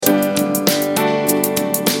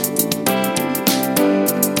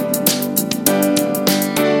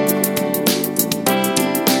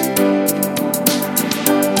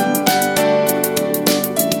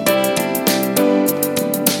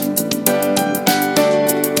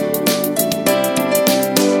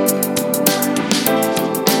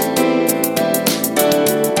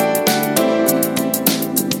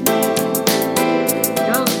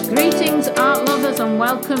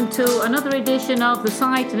edition of the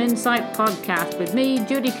Sight and Insight podcast with me,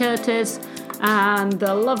 Judy Curtis, and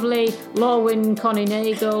the lovely Lorwyn Connie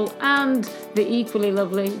Nagel and the equally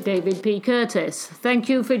lovely David P. Curtis. Thank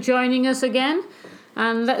you for joining us again,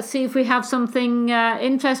 and let's see if we have something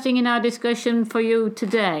interesting in our discussion for you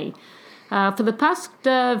today. For the past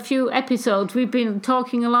few episodes, we've been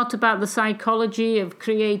talking a lot about the psychology of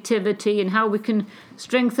creativity and how we can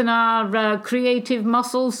strengthen our creative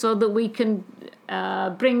muscles so that we can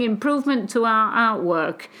bring improvement to our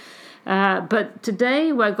artwork. But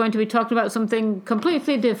today we're going to be talking about something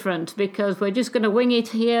completely different because we're just going to wing it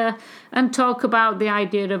here and talk about the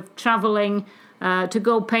idea of travelling to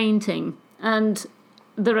go painting. And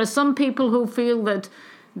there are some people who feel that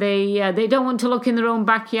they don't want to look in their own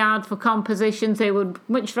backyard for compositions. They would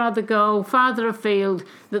much rather go farther afield,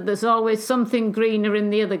 that there's always something greener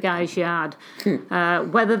in the other guy's yard.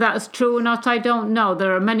 Whether that's true or not, I don't know.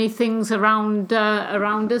 There are many things around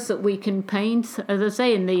us that we can paint. As I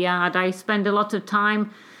say, in the yard, I spend a lot of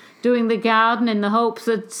time doing the garden in the hopes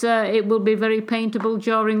that it will be very paintable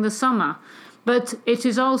during the summer. But it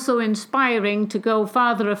is also inspiring to go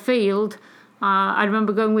farther afield. I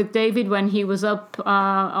remember going with David when he was up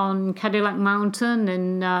on Cadillac Mountain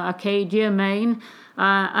in Acadia, Maine,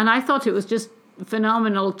 and I thought it was just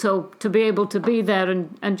phenomenal to be able to be there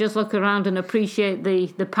and just look around and appreciate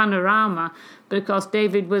the panorama. But of course,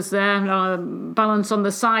 David was there, balanced on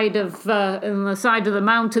the side of the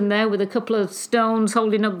mountain there, with a couple of stones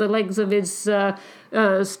holding up the legs of his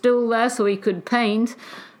stool there, so he could paint.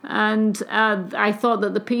 And I thought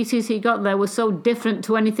that the pieces he got there were so different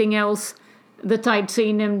to anything else that I'd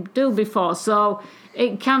seen him do before. So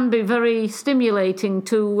it can be very stimulating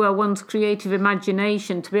to one's creative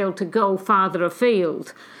imagination to be able to go farther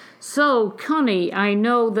afield. So, Connie, I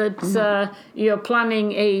know that you're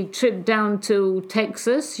planning a trip down to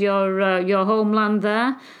Texas, your homeland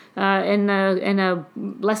there, in a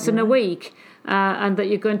less than a week, and that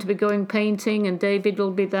you're going to be going painting, and David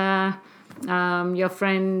will be there. Your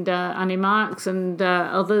friend Annie Marks and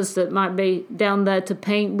others that might be down there to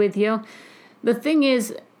paint with you. The thing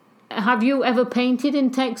is, have you ever painted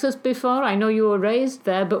in Texas before? I know you were raised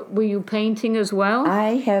there, but were you painting as well?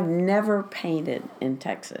 I have never painted in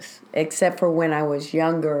Texas, except for when I was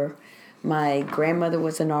younger. My grandmother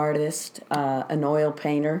was an artist, an oil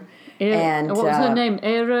painter. And what was her name?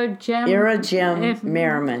 Ira Gem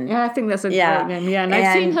Merriman. Yeah, I think that's a great name. Yeah, and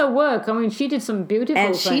I've seen her work. I mean, she did some beautiful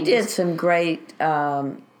things. And she did some great,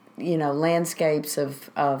 landscapes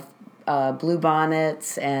of blue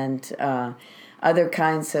bonnets and other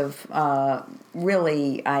kinds of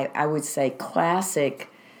really, I would say, classic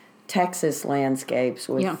Texas landscapes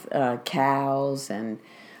with cows and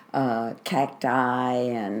cacti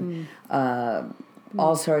and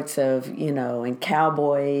all sorts of, and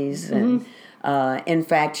cowboys. And in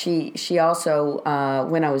fact, she also,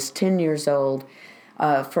 when I was 10 years old,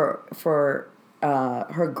 for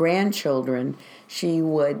her grandchildren, she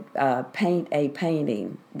would paint a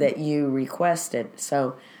painting that you requested.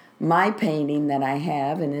 So my painting that I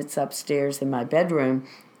have, and it's upstairs in my bedroom,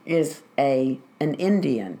 is an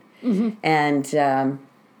Indian. Mm-hmm.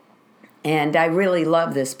 And I really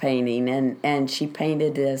love this painting, and she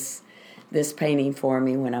painted this painting for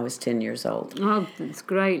me when I was 10 years old. Oh, that's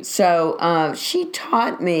great. So she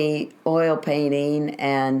taught me oil painting,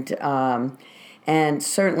 and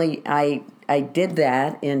certainly I did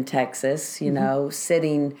that in Texas,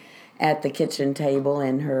 sitting at the kitchen table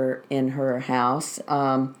in her house.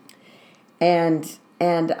 And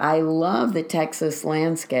I love the Texas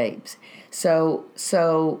landscapes. So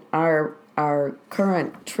our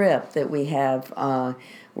current trip that we have,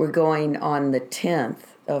 we're going on the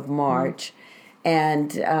 10th of March,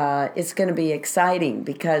 and it's going to be exciting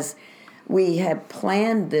because we have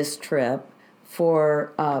planned this trip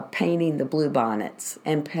for painting the bluebonnets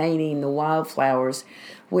and painting the wildflowers,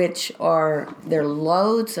 which there are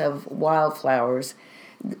loads of wildflowers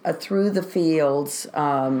through the fields.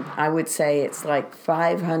 I would say it's like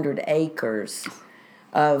 500 acres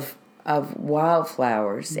of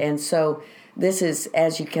wildflowers. And so this is,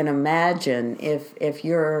 as you can imagine, if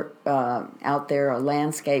you're out there a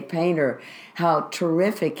landscape painter, how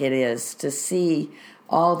terrific it is to see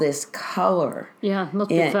all this color in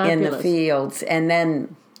the fields, and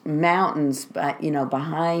then mountains,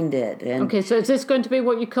 behind it. And okay, so is this going to be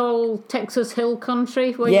what you call Texas Hill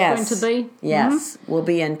Country, where you're going to be? Yes, we'll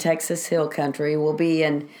be in Texas Hill Country. We'll be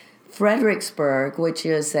in Fredericksburg, which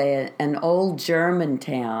is an old German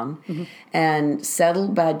town, and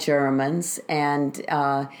settled by Germans, and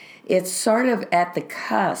it's sort of at the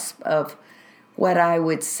cusp of what I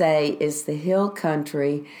would say is the hill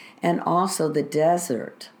country and also the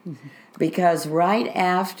desert. because right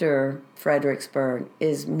after Fredericksburg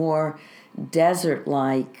is more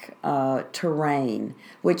desert-like terrain,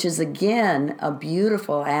 which is, again, a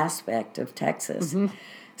beautiful aspect of Texas. Mm-hmm.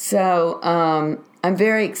 So I'm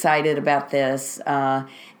very excited about this,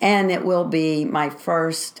 and it will be my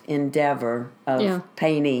first endeavor of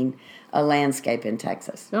painting a landscape in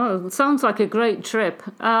Texas. Oh, it sounds like a great trip.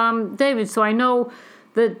 David, so I know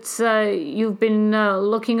that you've been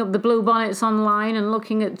looking up the blue bonnets online and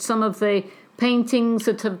looking at some of the paintings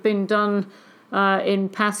that have been done in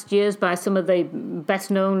past years by some of the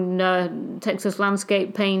best-known Texas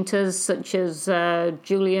landscape painters, such as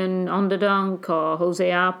Julian Onderdonk or Jose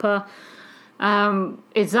Arpa.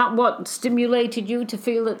 Is that what stimulated you to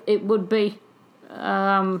feel that it would be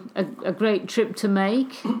a great trip to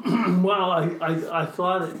make? Well, I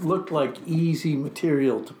thought it looked like easy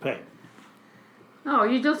material to paint. Oh,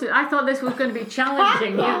 I thought this was going to be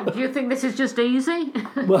challenging. Do you think this is just easy?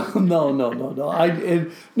 Well, no. I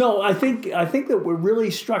think that what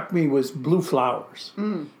really struck me was blue flowers,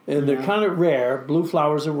 and they're kind of rare. Blue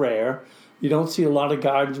flowers are rare. You don't see a lot of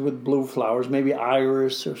gardens with blue flowers. Maybe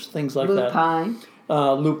iris or things like that. Pine.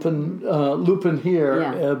 Lupin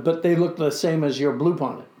here, but they look the same as your blue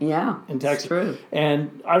bonnet. Yeah, in Texas. True.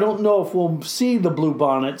 And I don't know if we'll see the blue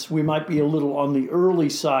bonnets. We might be a little on the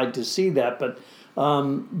early side to see that, but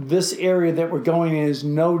this area that we're going in is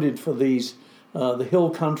noted for these, the hill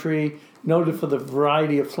country, noted for the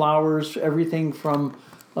variety of flowers, everything from,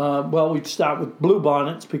 we'd start with blue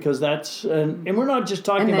bonnets because that's, and we're not just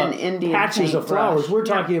talking about Indian patches of flowers. We're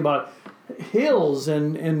Yeah. talking about hills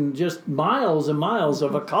and just miles and miles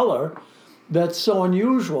of a color that's so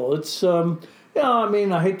unusual. It's,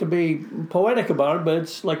 I hate to be poetic about it, but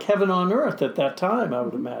it's like heaven on earth at that time, I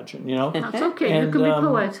would imagine, That's okay. You can be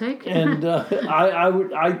poetic. And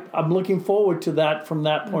I'm looking forward to that from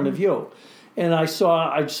that point of view. And I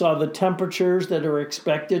saw the temperatures that are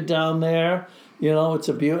expected down there. It's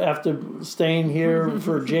after staying here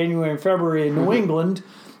for January and February in New England,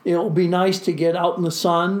 it'll be nice to get out in the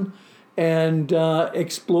sun and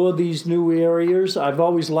explore these new areas. I've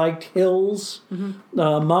always liked hills.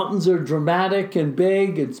 Mountains are dramatic and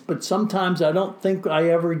big, but sometimes I don't think I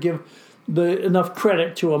ever give enough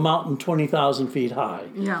credit to a mountain 20,000 feet high.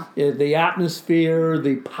 Yeah. The atmosphere,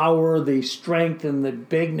 the power, the strength, and the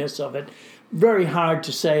bigness of it. Very hard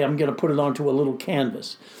to say I'm going to put it onto a little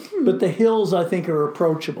canvas. But the hills, I think, are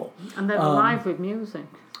approachable. And they're alive with music.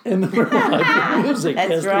 And the music.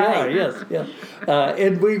 That's right. Yes.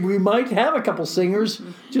 And we might have a couple singers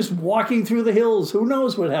just walking through the hills. Who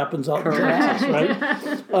knows what happens out in Texas,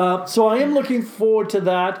 right? So I am looking forward to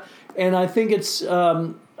that. And I think it's,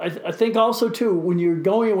 I think also, too, when you're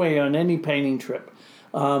going away on any painting trip,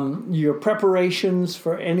 your preparations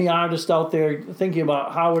for any artist out there thinking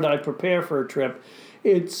about how would I prepare for a trip,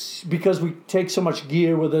 it's because we take so much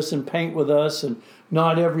gear with us and paint with us, and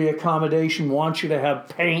not every accommodation wants you to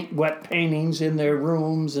have wet paintings in their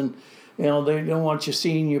rooms, and they don't want you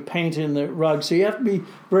seeing your paint in the rug. So you have to be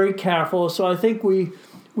very careful. So I think we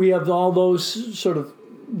have all those sort of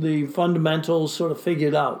the fundamentals sort of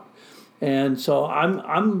figured out, and so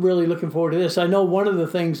I'm really looking forward to this. I know one of the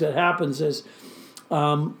things that happens is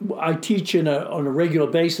I teach on a regular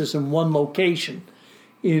basis in one location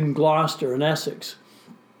in Gloucester and Essex.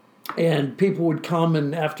 And people would come,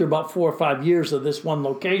 and after about 4 or 5 years of this one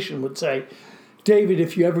location would say, David,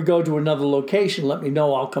 if you ever go to another location, let me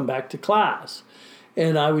know. I'll come back to class.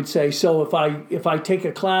 And I would say, so if I take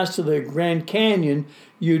a class to the Grand Canyon,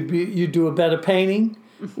 you'd do a better painting,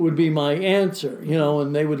 would be my answer,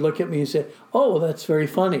 and they would look at me and say, oh, that's very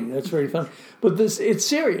funny. That's very funny. But it's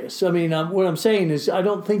serious. I mean, what I'm saying is I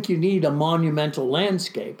don't think you need a monumental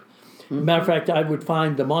landscape. Matter of fact, I would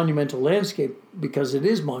find the monumental landscape, because it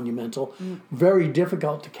is monumental, very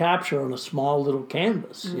difficult to capture on a small little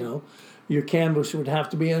canvas. Your canvas would have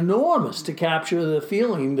to be enormous to capture the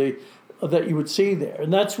feeling that you would see there.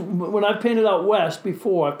 And that's when I painted out west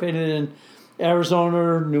before. I painted in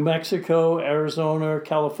Arizona, New Mexico, Arizona,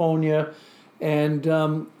 California, and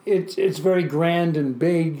it's very grand and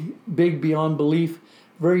big beyond belief.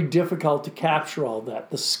 Very difficult to capture all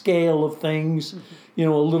that. The scale of things, a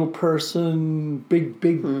little person, big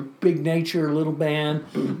nature, little band.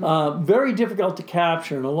 Very difficult to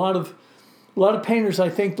capture, and a lot of painters, I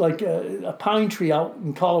think, like a pine tree out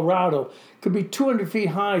in Colorado, could be 200 feet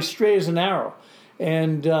high, straight as an arrow.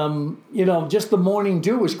 And just the morning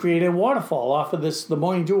dew is creating a waterfall off of this. The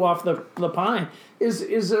morning dew off the pine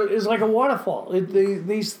is like a waterfall.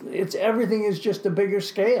 It's everything is just a bigger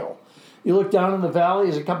scale. You look down in the valley,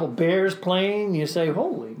 there's a couple bears playing. You say,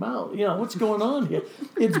 holy mow, what's going on here?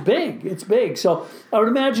 It's big. So I would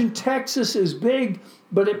imagine Texas is big,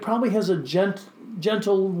 but it probably has a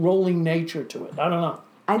gentle rolling nature to it. I don't know.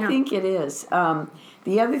 I think it is.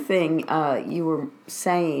 The other thing you were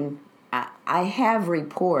saying, I have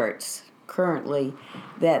reports currently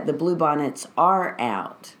that the bluebonnets are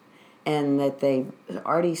out and that they've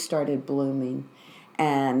already started blooming.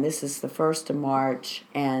 And this is the 1st of March,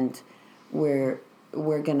 and we're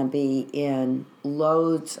going to be in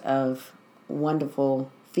loads of wonderful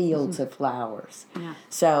fields of flowers. Yeah.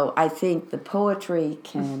 So I think the poetry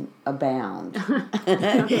can abound.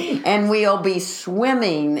 And we'll be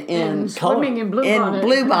swimming in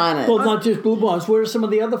bluebonnets. Well, not just bluebonnets. Where are some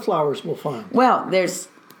of the other flowers we'll find? Well, there's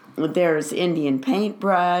Indian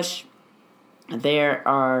paintbrush. There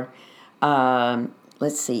are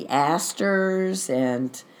asters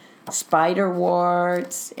and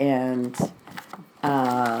spiderworts and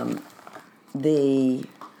the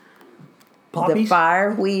Poppies? The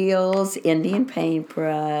fire wheels, Indian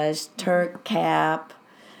paintbrush, Turk cap,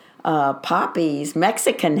 poppies,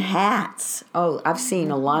 Mexican hats. Oh, I've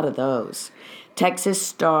seen a lot of those. Texas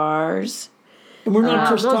stars. And we're not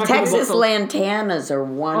just talking Texas about lantanas are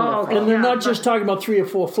wonderful. and they're not just talking about 3 or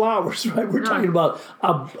 4 flowers, right? We're talking about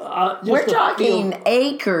we're talking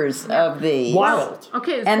acres of these. Wild.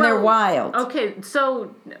 Okay, and they're wild. Okay,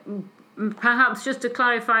 so perhaps just to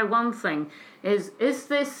clarify one thing, is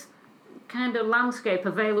this kind of landscape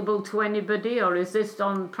available to anybody, or is this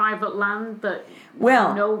on private land that you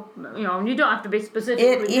don't have to be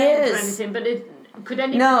specific with names or anything, but could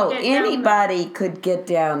anybody anybody could get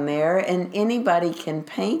down there and anybody can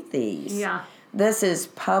paint these. Yeah. This is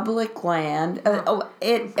public land.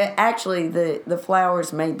 Actually the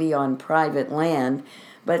flowers may be on private land,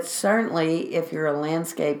 but certainly if you're a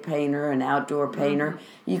landscape painter, an outdoor painter,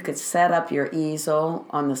 you could set up your easel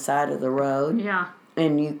on the side of the road. Yeah.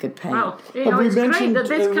 And you could paint. Well, but we mentioned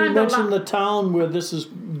the town where this is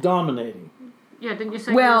dominating. Yeah, didn't you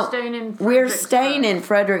say you're staying in Fredericksburg? We're staying in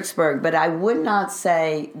Fredericksburg, but I would not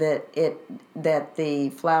say that the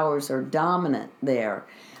flowers are dominant there.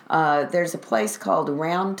 There's a place called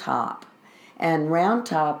Round Top, and Round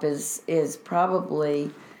Top is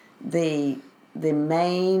probably the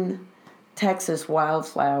main Texas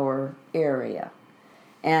wildflower area.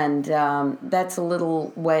 And that's a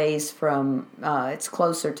little ways from, it's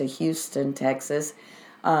closer to Houston, Texas.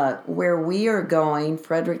 Where we are going,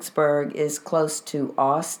 Fredericksburg, is close to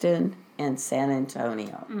Austin and San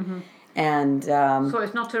Antonio. Mm-hmm. And so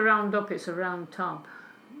it's not a round up, it's a round top.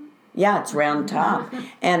 Yeah, it's Round Top.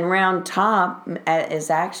 And Round Top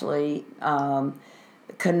is actually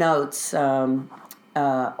connotes oil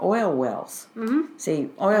wells. Mm-hmm.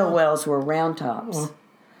 See, oil wells were round tops.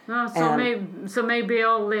 So maybe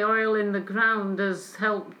all the oil in the ground has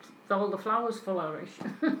helped all the flowers flourish.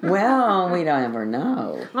 Well, we don't ever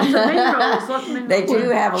know. Lots of minerals. They do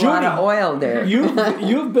have a lot of oil there.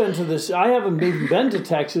 You've been to this. I haven't even been to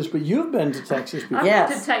Texas, but you've been to Texas before. I've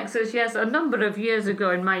been to Texas, yes. A number of years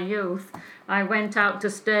ago in my youth, I went out to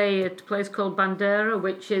stay at a place called Bandera,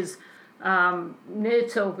 which is near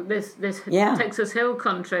to this Texas hill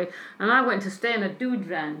country, and I went to stay in a dude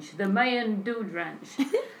ranch, the Mayan dude ranch.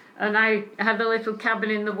 And I had a little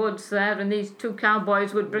cabin in the woods there, and these 2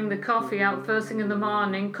 cowboys would bring the coffee out first thing in the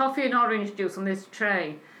morning, coffee and orange juice on this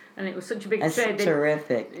tray. And it was such a big tray. That's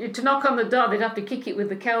terrific. To knock on the door, they'd have to kick it with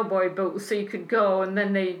the cowboy boots so you could go, and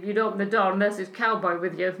then you'd open the door, and there's this cowboy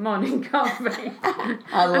with your morning coffee.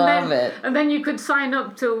 I love it. And then you could sign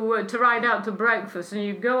up to ride out to breakfast, and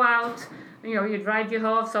you'd go out. You'd ride your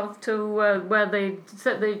horse off to where they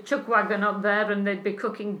set the chuck wagon up there, and they'd be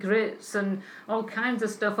cooking grits and all kinds of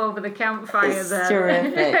stuff over the campfire there.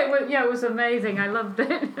 Terrific. It was amazing. I loved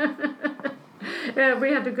it. Yeah,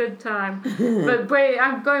 we had a good time. But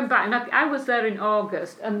I'm going back, and I was there in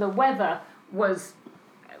August, and the weather was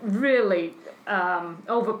really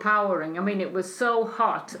overpowering. I mean, it was so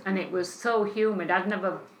hot and it was so humid. I'd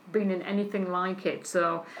never been in anything like it,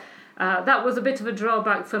 so... that was a bit of a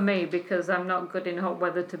drawback for me because I'm not good in hot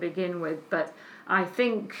weather to begin with. But I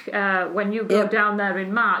think when you go down there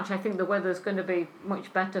in March, I think the weather's going to be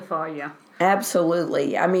much better for you.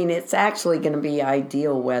 Absolutely. I mean, it's actually going to be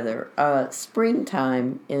ideal weather.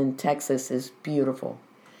 Springtime in Texas is beautiful.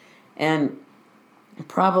 And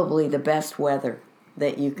probably the best weather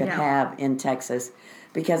that you could have in Texas,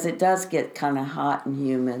 because it does get kind of hot and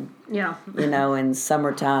humid, in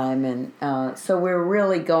summertime. And so we're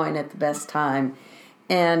really going at the best time.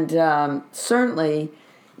 And certainly,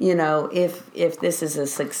 if this is a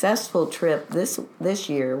successful trip this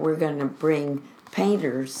year, we're going to bring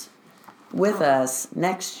painters with us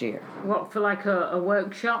next year. What, for like a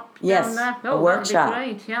workshop Yes, down there? a workshop.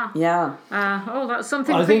 That'd be great, yeah. Yeah. That's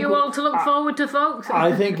something for you all to look forward to, folks.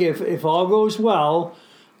 I think if all goes well,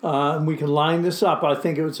 and we can line this up, I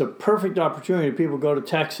think it's a perfect opportunity. People go to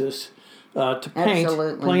Texas to paint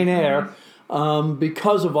plein air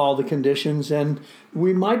because of all the conditions. And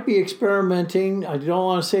we might be experimenting. I don't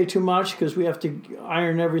want to say too much because we have to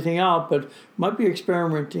iron everything out, but might be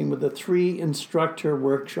experimenting with a 3-instructor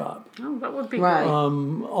workshop. Oh, that would be Right.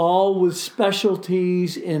 great. All with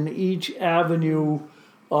specialties in each avenue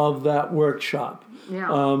of that workshop. Yeah.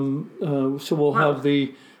 So we'll have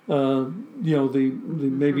the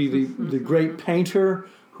great painter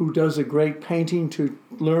who does a great painting to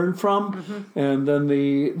learn from, and then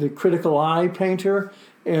the critical eye painter,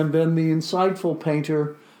 and then the insightful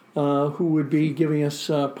painter who would be giving us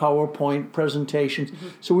PowerPoint presentations.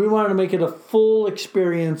 So we wanted to make it a full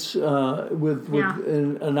experience with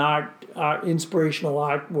an inspirational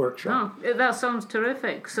art workshop. Oh, that sounds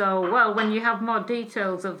terrific. So, well, when you have more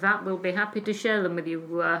details of that, we'll be happy to share them with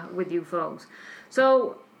you folks.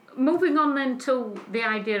 So, moving on then to the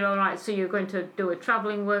idea, all right, so you're going to do a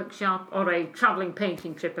travelling workshop or a travelling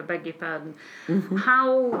painting trip, I beg your pardon.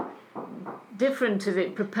 How different is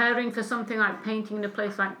it preparing for something like painting in a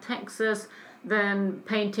place like Texas than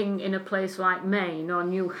painting in a place like Maine or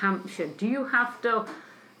New Hampshire? Do you have to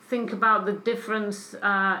think about the difference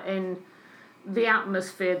in the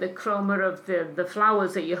atmosphere, the chroma of the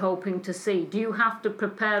flowers that you're hoping to see? Do you have to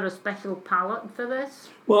prepare a special palette for this?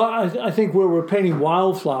 Well, I think where we're painting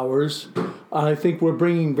wildflowers, I think we're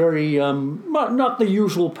bringing very not the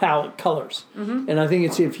usual palette colors. And I think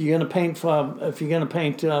it's if you're going to paint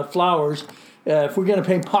flowers, if we're going to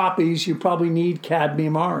paint poppies, you probably need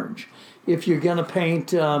cadmium orange. If you're going to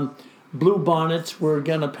paint blue bonnets, we're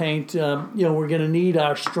going to paint, we're going to need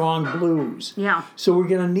our strong blues. Yeah. So we're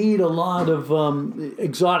going to need a lot of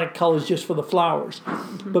exotic colors just for the flowers.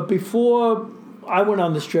 But before I went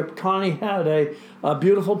on this trip, Connie had a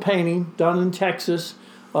beautiful painting done in Texas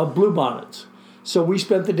of blue bonnets. So we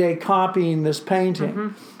spent the day copying this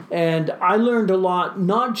painting. And I learned a lot,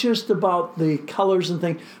 not just about the colors and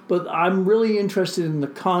things, but I'm really interested in the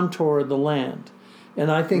contour of the land. And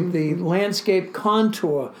I think the landscape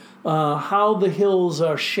contour, how the hills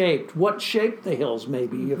are shaped, what shape the hills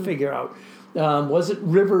maybe, you figure out. Was it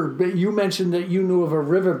river? You mentioned that you knew of a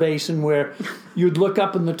river basin where you'd look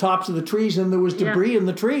up in the tops of the trees and there was debris in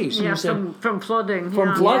the trees. Yeah, said, from flooding.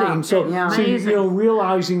 From flooding. Yeah. So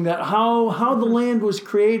realizing that how the land was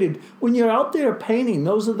created. When you're out there painting,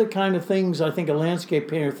 those are the kind of things I think a landscape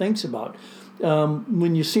painter thinks about.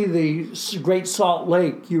 When you see the Great Salt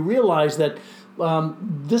Lake, you realize that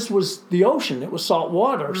this was the ocean. It was salt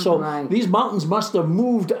water. So these mountains must have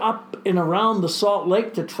moved up and around the Salt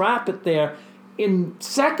Lake to trap it there in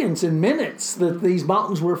seconds and minutes that these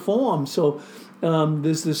mountains were formed. So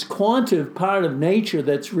there's this quantitative part of nature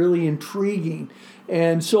that's really intriguing.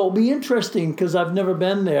 And so it'll be interesting because I've never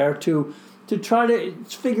been there to try to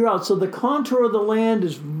figure out. So the contour of the land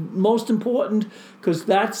is most important because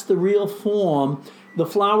that's the real form. The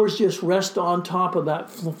flowers just rest on top of that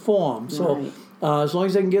form. So as long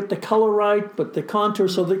as I can get the color right, but the contour.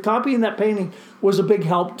 So the copying that painting was a big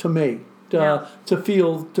help to me to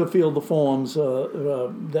feel the forms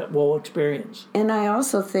that we'll experience. And I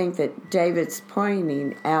also think that David's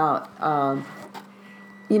pointing out, part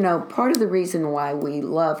of the reason why we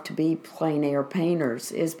love to be plein air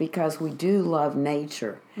painters is because we do love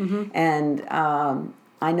nature. And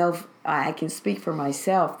I know I can speak for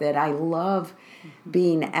myself that I love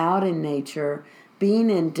being out in nature, being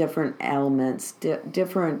in different elements,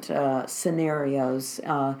 different scenarios,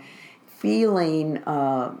 feeling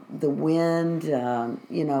the wind,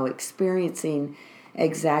 experiencing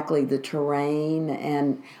exactly the terrain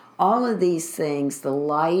and all of these things. The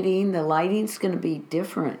lighting's going to be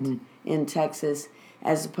different in Texas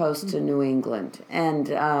as opposed to New England,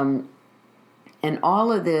 and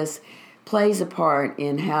all of this plays a part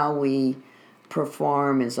in how we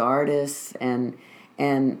perform as artists and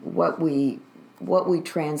what we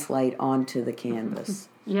translate onto the canvas.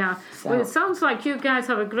 Yeah. So. Well, it sounds like you guys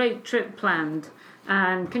have a great trip planned,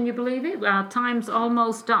 and can you believe it? Our time's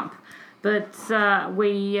almost up. But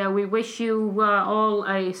we wish you all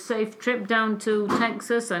a safe trip down to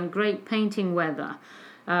Texas and great painting weather.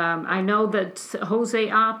 I know that Jose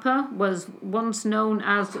Arpa was once known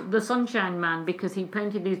as the Sunshine Man because he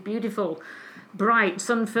painted these beautiful, bright,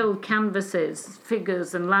 sun-filled canvases,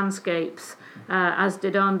 figures and landscapes as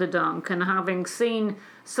did Onderdonk. And having seen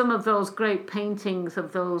some of those great paintings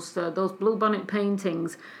of those Blue Bonnet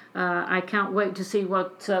paintings, I can't wait to see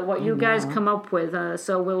what you guys come up with.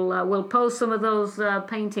 So we'll post some of those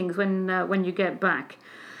paintings when you get back.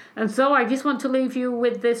 And so I just want to leave you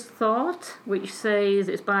with this thought, which says,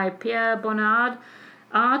 it's by Pierre Bonnard: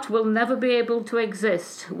 art will never be able to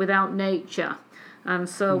exist without nature. And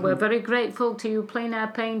so we're very grateful to you plein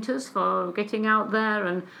air painters for getting out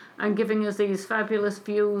there and giving us these fabulous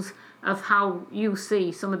views of how you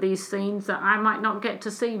see some of these scenes that I might not get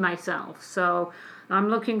to see myself. So I'm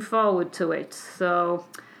looking forward to it. So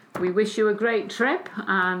we wish you a great trip,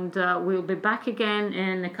 and we'll be back again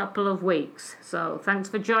in a couple of weeks. So thanks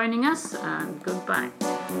for joining us, and goodbye.